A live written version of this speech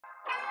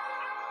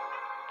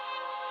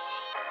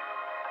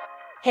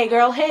Hey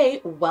girl,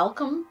 hey,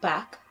 welcome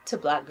back to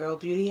Black Girl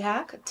Beauty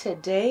Hack.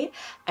 Today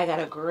I got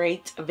a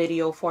great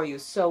video for you.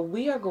 So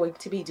we are going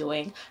to be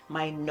doing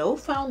my no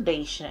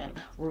foundation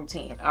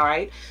routine. All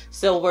right,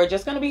 so we're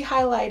just going to be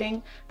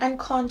highlighting and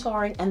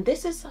contouring, and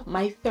this is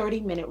my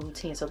 30-minute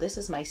routine. So this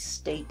is my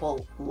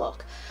staple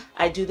look.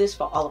 I do this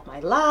for all of my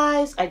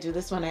lives. I do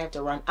this when I have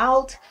to run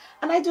out,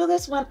 and I do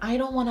this when I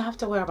don't want to have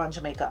to wear a bunch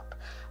of makeup.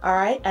 All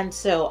right, and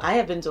so I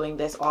have been doing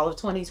this all of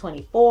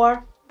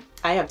 2024.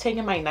 I have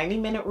taken my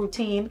 90-minute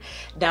routine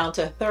down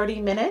to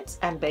 30 minutes,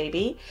 and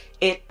baby,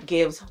 it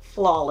gives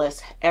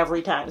flawless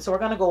every time. So we're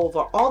going to go over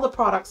all the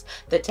products,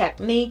 the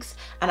techniques,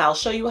 and I'll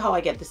show you how I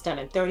get this done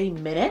in 30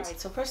 minutes. All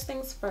right, so first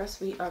things first,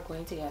 we are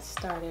going to get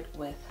started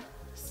with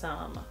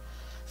some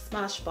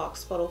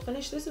Smashbox Photo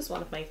Finish. This is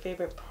one of my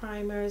favorite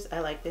primers.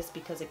 I like this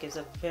because it gives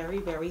a very,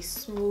 very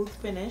smooth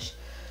finish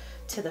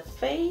to the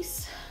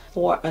face.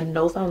 For a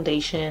no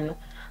foundation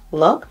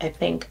look, I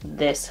think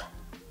this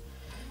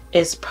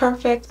is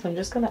perfect. So I'm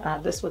just gonna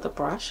add this with a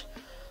brush.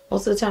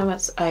 Most of the time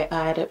I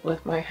add it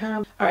with my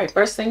hand. All right,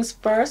 first things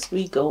first,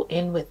 we go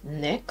in with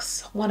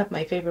NYX, one of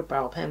my favorite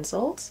brow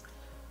pencils.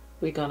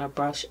 We're gonna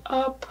brush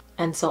up,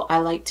 and so I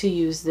like to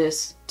use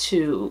this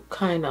to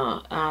kind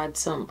of add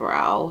some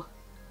brow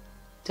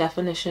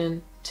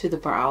definition to the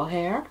brow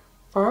hair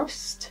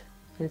first.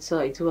 And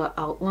so I do an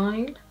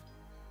outline.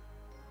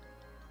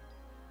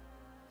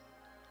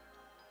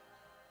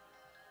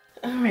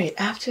 All right,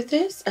 after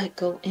this I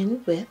go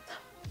in with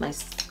my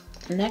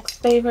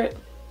next favorite,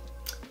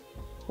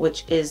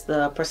 which is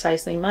the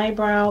Precisely My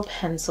Brow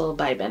Pencil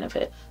by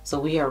Benefit.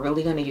 So we are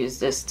really going to use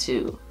this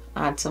to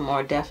add some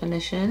more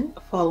definition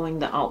following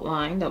the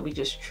outline that we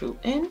just drew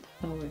in,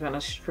 and we're going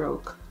to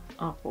stroke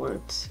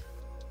upwards.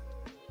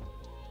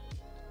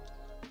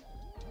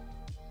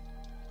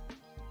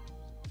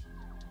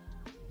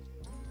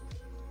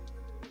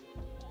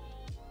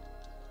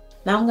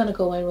 Now I'm going to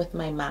go in with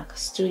my MAC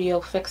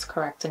Studio Fix,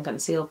 Correct, and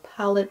Conceal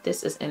palette.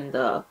 This is in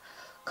the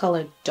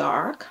color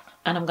Dark,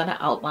 and I'm going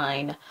to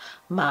outline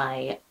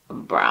my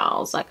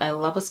brows. Like, I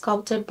love a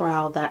sculpted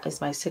brow. That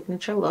is my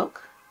signature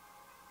look.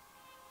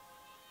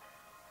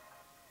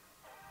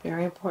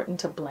 Very important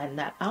to blend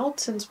that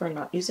out since we're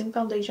not using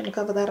foundation to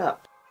cover that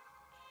up.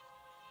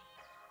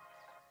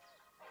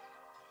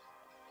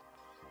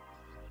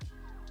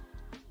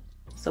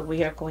 So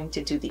we are going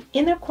to do the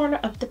inner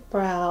corner of the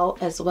brow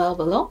as well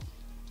below.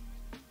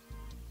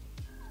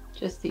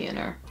 Just the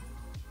inner.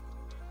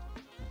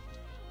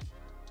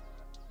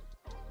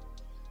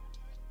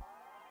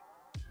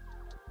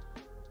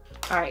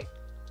 All right,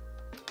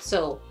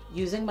 so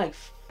using my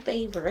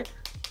favorite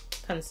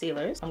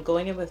concealers, I'm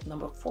going in with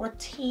number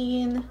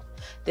 14.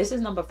 This is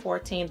number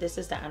 14. This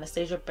is the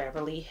Anastasia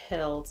Beverly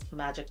Hills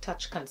Magic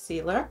Touch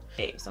Concealer.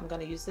 Okay, so I'm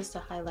going to use this to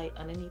highlight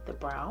underneath the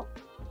brow.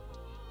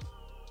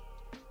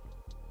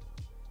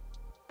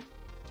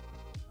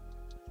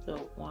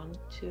 So 1,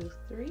 2,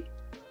 3.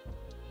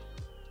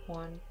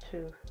 1,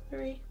 2,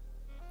 3.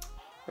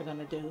 We're going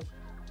to do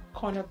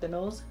corner of the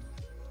nose.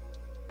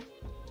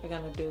 We're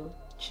going to do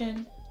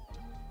chin.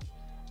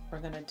 We're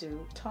gonna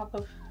do top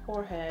of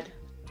forehead.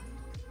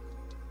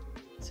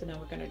 So now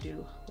we're gonna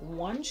do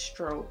one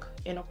stroke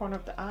inner corner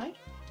of the eye.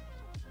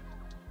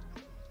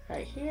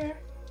 Right here,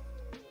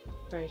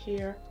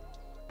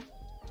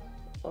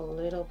 a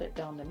little bit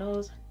down the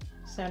nose,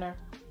 center,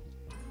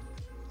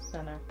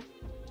 center.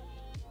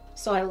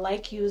 So I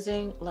like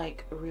using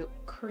like real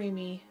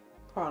creamy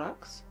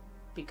products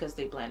because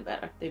they blend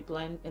better. They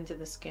blend into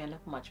the skin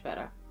much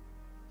better.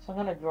 So I'm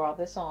gonna draw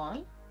this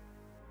on.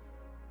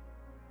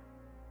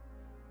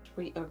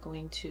 We are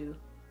going to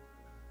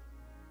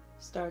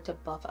start to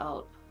buff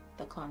out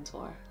the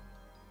contour.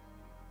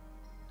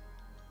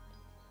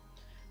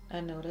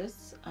 And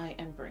notice I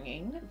am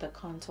bringing the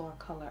contour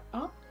color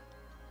up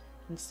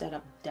instead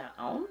of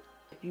down.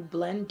 If you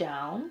blend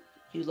down,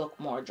 you look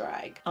more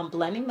drag. I'm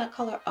blending that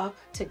color up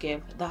to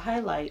give the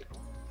highlight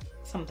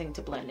something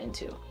to blend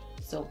into.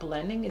 So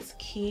blending is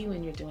key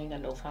when you're doing a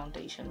no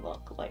foundation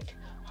look. Like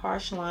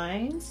harsh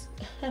lines,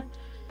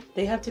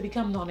 they have to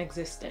become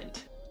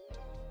non-existent.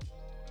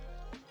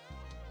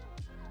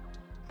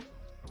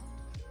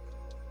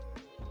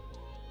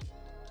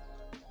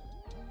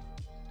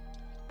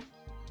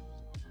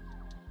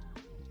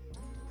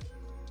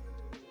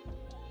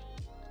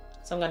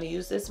 So I'm going to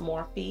use this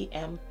Morphe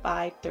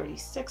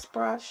M536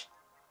 brush.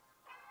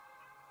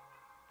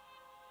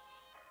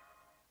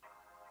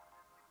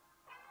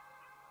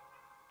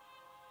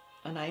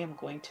 And I am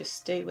going to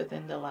stay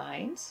within the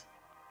lines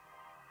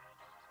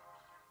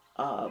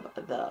of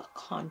the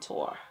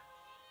contour.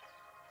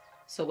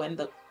 So when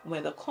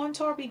the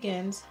contour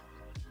begins,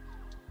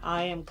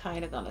 I am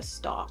kind of going to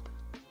stop.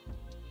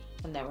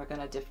 And then we're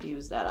going to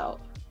diffuse that out.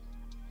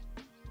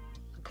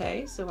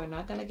 Okay, so we're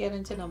not going to get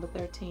into number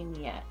 13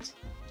 yet.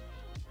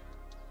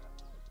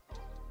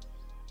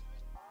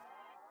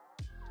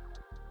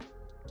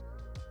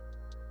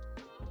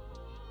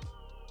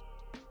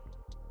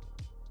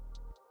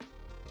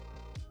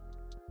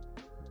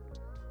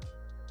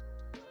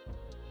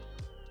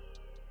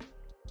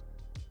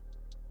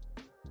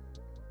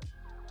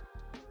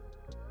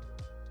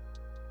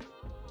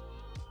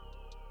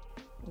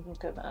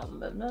 Go down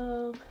the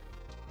nose.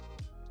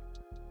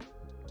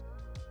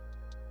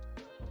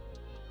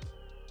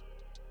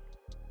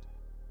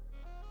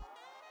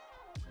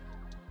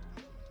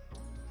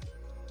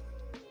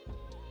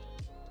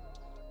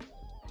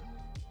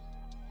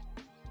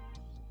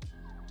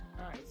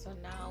 Alright, so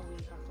now we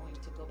are going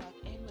to go back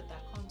in with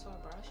that contour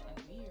brush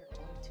and we are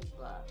going to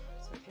buff.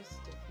 So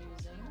just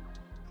diffusing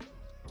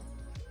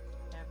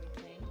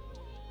everything,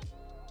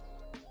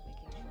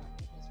 making sure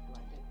it is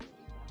blended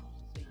really well.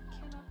 So you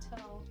cannot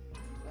tell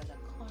where the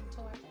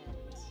contour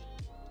ends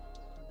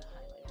and the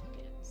highlight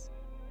begins.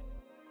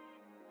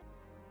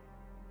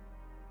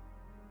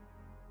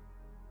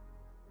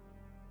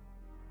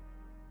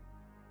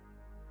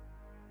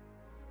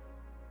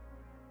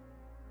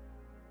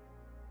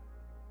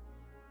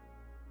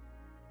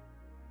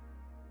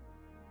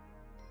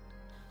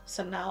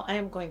 So now I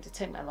am going to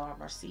take my Laura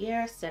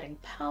Mercier setting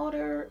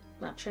powder,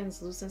 not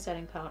translucent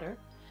setting powder,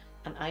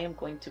 and I am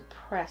going to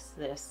press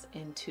this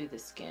into the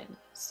skin.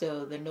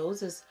 So the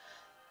nose is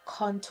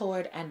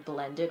contoured and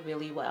blended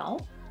really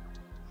well.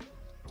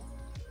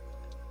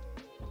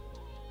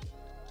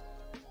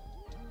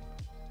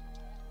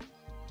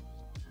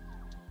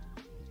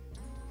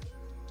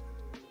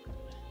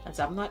 And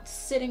so I'm not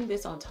sitting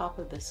this on top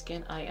of the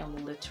skin, I am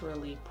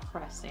literally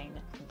pressing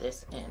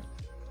this in.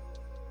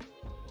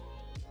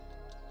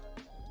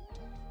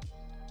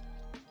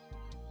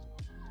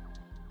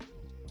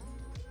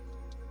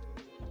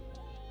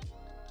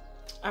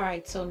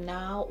 Alright, so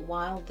now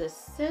while this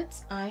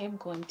sits, I am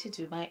going to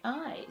do my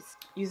eyes.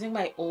 Using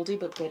my oldie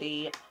but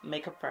goodie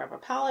Makeup Forever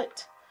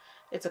palette.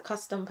 It's a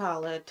custom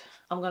palette.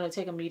 I'm going to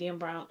take a medium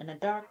brown and a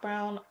dark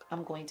brown.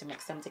 I'm going to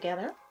mix them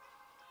together.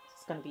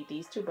 It's going to be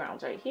these two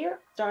browns right here.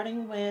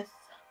 Starting with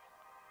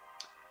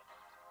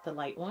the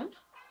light one.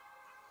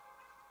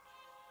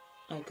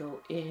 I go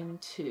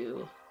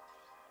into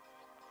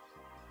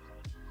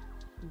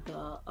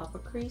the upper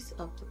crease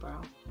of the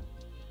brow,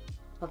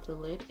 of the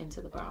lid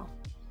into the brow.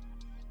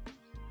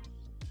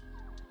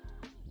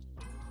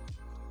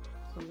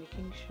 So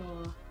making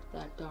sure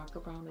that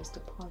darker brown is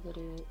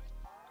deposited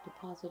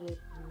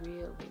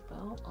really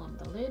well on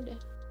the lid.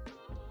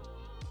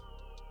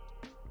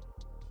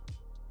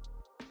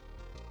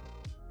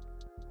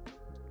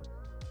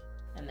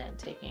 And then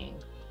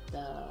taking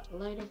the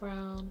lighter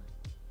brown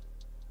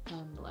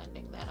and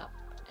blending that up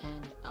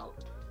and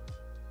out.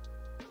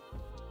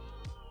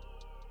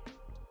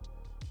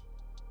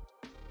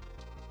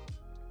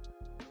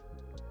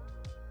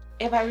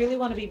 If I really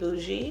want to be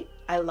bougie,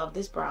 I love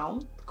this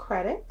brown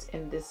credit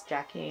in this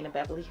Jackie Aina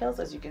Beverly Hills.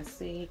 As you can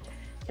see,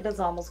 it is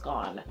almost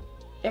gone.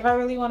 If I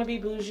really want to be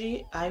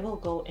bougie, I will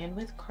go in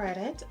with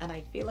credit, and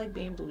I feel like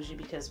being bougie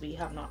because we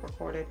have not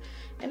recorded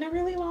in a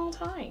really long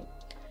time.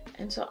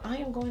 And so I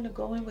am going to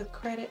go in with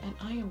credit and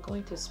I am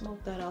going to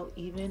smoke that out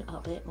even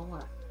a bit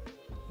more.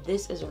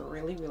 This is a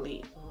really,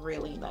 really,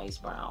 really nice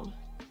brown.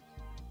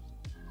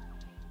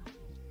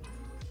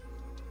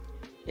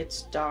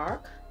 It's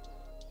dark,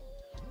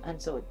 and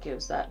so it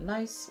gives that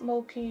nice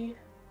smoky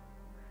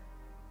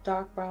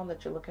dark brown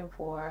that you're looking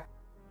for.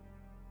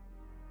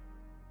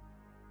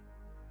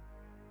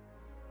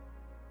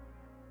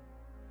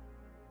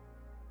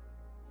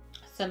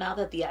 So now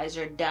that the eyes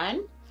are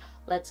done,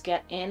 let's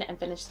get in and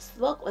finish this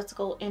look. Let's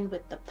go in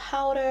with the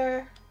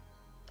powder.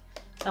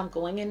 I'm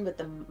going in with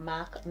the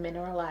MAC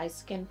Mineralize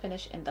Skin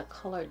Finish in the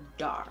color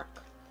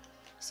Dark.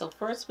 So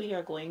first we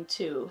are going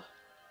to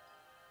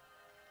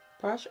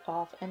brush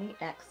off any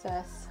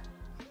excess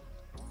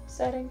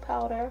setting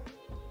powder.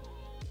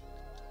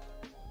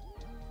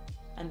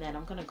 And then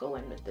I'm going to go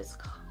in with this.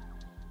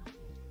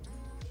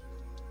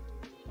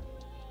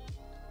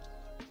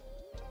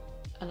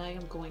 And I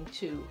am going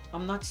to,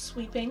 I'm not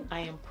sweeping, I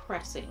am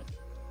pressing.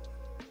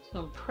 So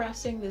I'm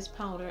pressing this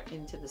powder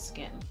into the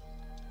skin.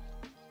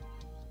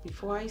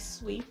 Before I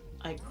sweep,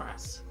 I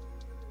press.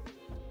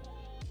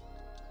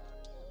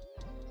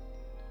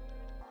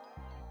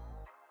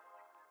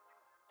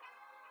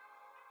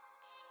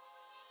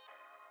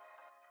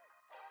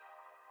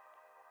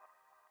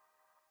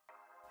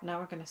 Now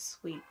we're going to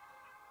sweep.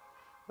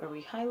 Where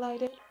we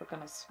highlighted, we're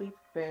going to sweep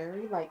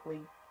very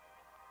lightly.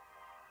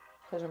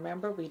 Because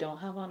remember, we don't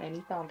have on any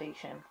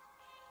foundation.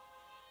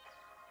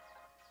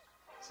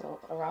 So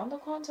around the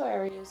contour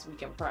areas, we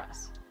can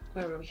press.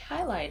 Where we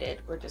highlighted,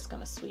 we're just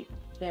going to sweep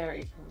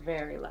very,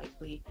 very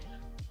lightly.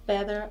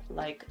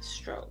 Feather-like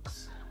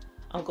strokes.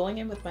 I'm going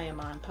in with my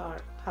Iman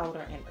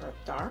powder in Earth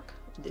Dark.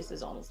 This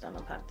is almost done.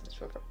 I've had this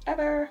for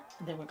forever.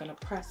 And then we're going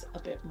to press a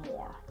bit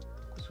more.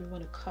 Because we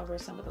want to cover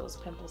some of those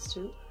pimples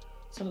too.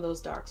 Some of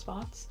those dark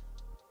spots.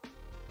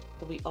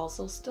 But we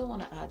also still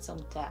want to add some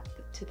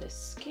depth to the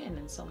skin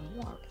and some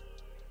warmth.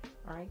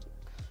 Alright?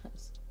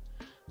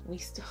 We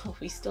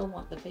still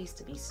want the face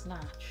to be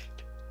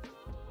snatched.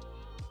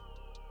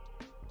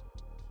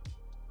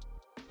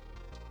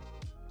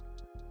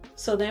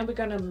 So then we're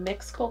going to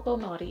mix Coco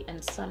Naughty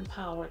and Sun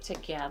Power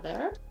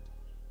together.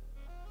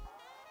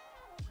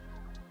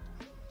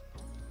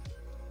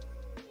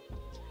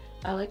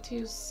 I like to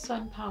use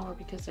Sun Power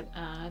because it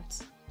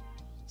adds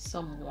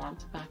some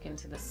warmth back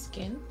into the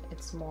skin.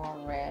 It's more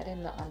red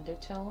in the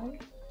undertone,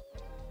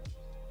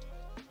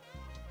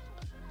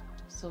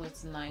 so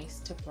it's nice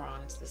to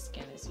bronze the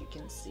skin, as you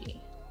can see.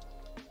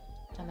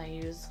 And I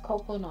use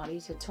Coco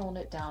to tone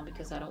it down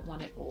because I don't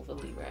want it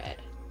overly red.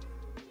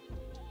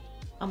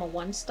 I'm a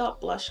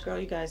one-stop blush girl.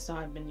 You guys know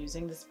I've been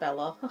using this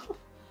Bella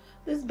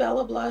this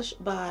Bella blush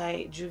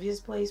by Juvia's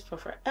Place for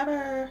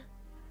forever.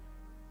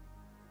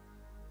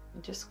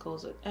 It just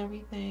goes with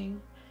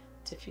everything.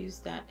 Diffuse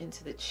that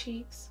into the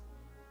cheeks.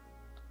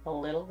 A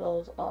little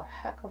goes a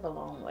heck of a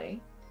long way.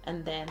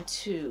 And then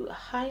to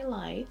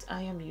highlight,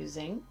 I am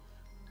using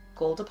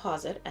Gold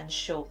Deposit and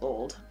Show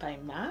Gold by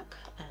MAC,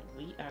 and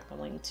we are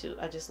going to,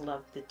 I just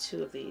love the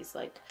two of these.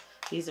 Like,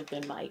 these have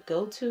been my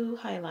go-to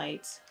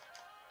highlights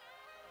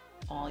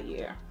all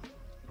year.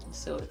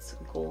 So it's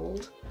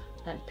gold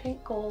and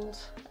pink gold,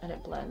 and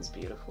it blends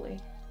beautifully.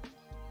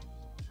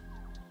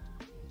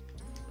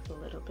 A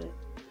little bit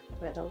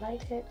where the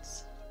light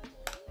hits.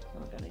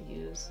 We're going to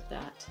use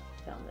that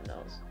down the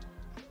nose.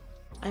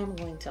 I'm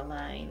going to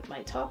line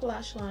my top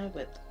lash line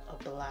with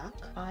a black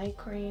eye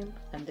cream,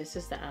 and this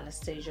is the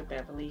Anastasia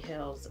Beverly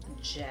Hills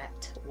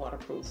Jet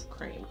Waterproof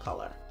Cream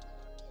color.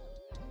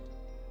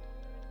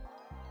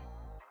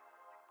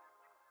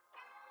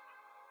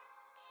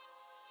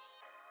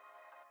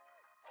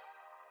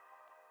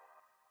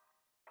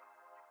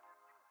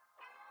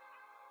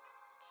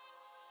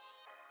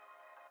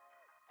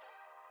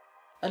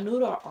 A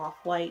nude or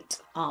off-white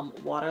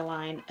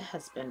waterline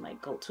has been my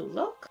go-to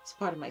look. It's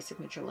part of my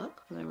signature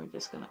look. And then we're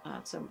just gonna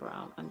add some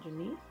brown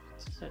underneath.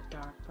 This is a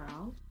dark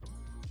brown.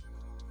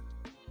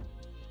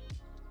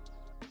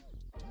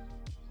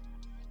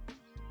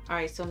 All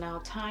right, so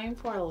now time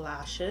for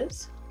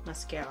lashes,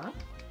 mascara,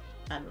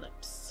 and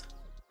lips.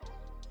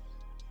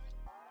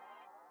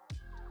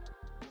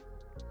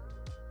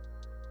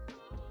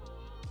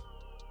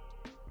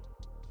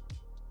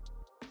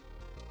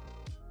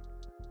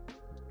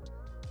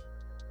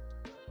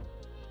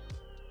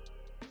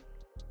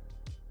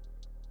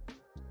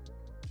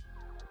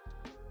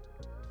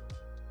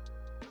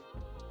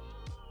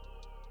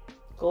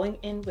 Going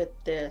in with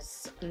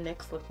this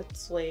NYX Liquid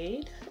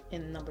Suede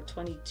in number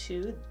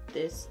 22.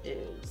 This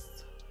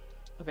is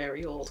a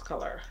very old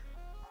color.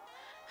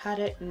 Had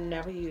it,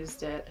 never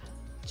used it,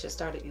 just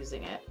started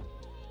using it.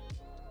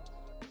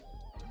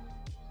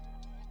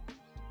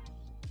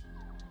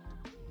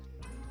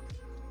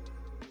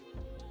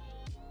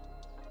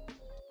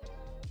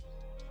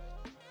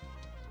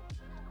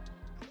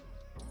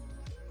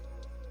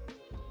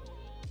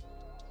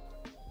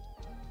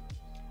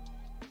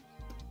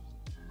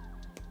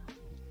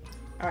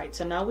 All right,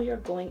 so now we are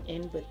going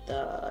in with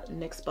the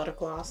NYX Butter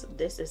Gloss.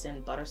 This is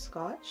in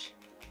Butterscotch.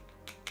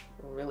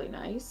 Really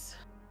nice.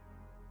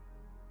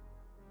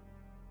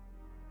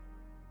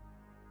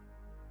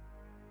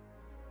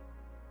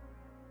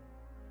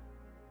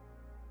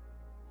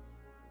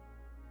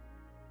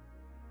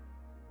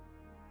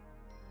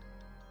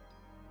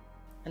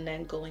 And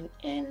then going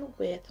in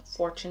with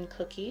Fortune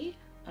Cookie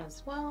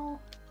as well.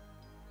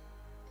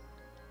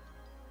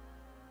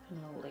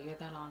 I'm gonna layer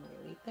that on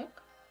really thick.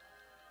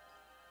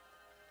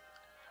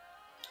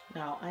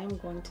 Now I am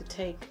going to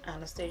take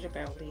Anastasia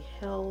Beverly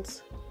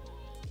Hills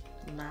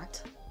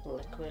Matte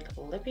Liquid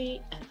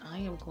Lippy, and I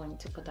am going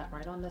to put that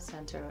right on the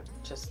center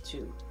just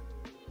to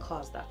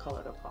cause that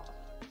color to pop.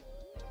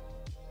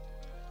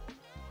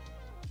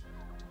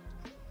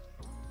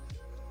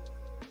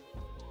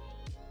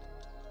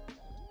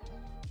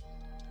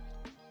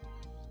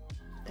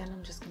 Then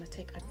I'm just going to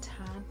take a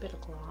tad bit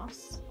of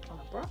gloss on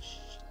a brush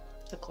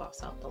to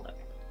gloss out the lip.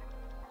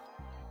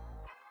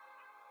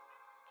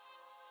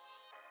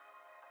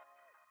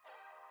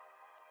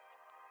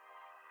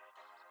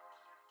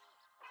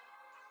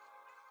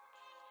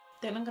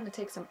 Then I'm going to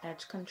take some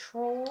edge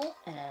control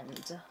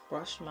and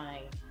brush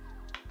my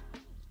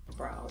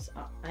brows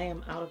up. I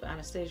am out of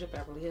Anastasia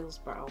Beverly Hills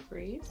Brow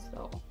Freeze,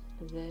 so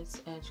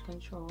this edge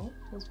control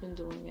has been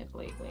doing it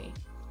lately.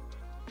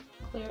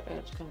 Clear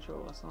edge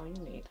control, that's all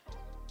you need.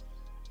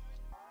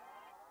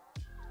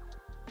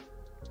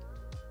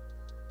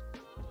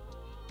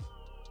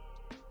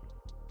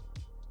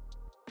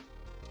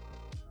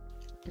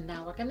 And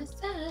now we're going to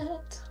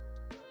set.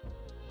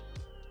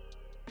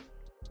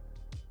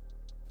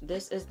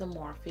 This is the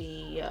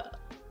Morphe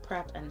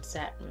Prep and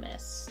Set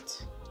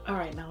Mist. All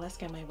right, now let's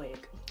get my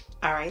wig.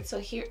 All right, so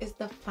here is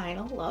the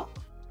final look.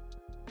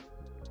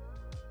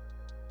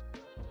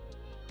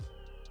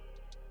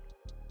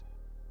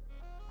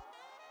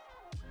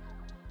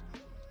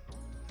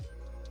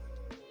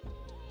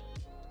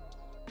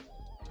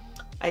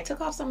 I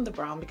took off some of the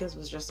brown because it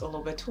was just a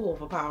little bit too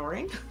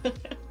overpowering.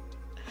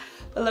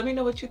 But let me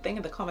know what you think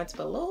in the comments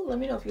below. Let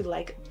me know if you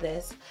like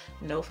this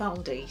no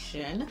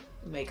foundation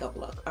makeup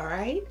look. All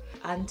right,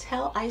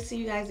 until I see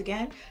you guys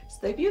again,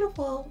 stay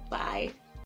beautiful. Bye.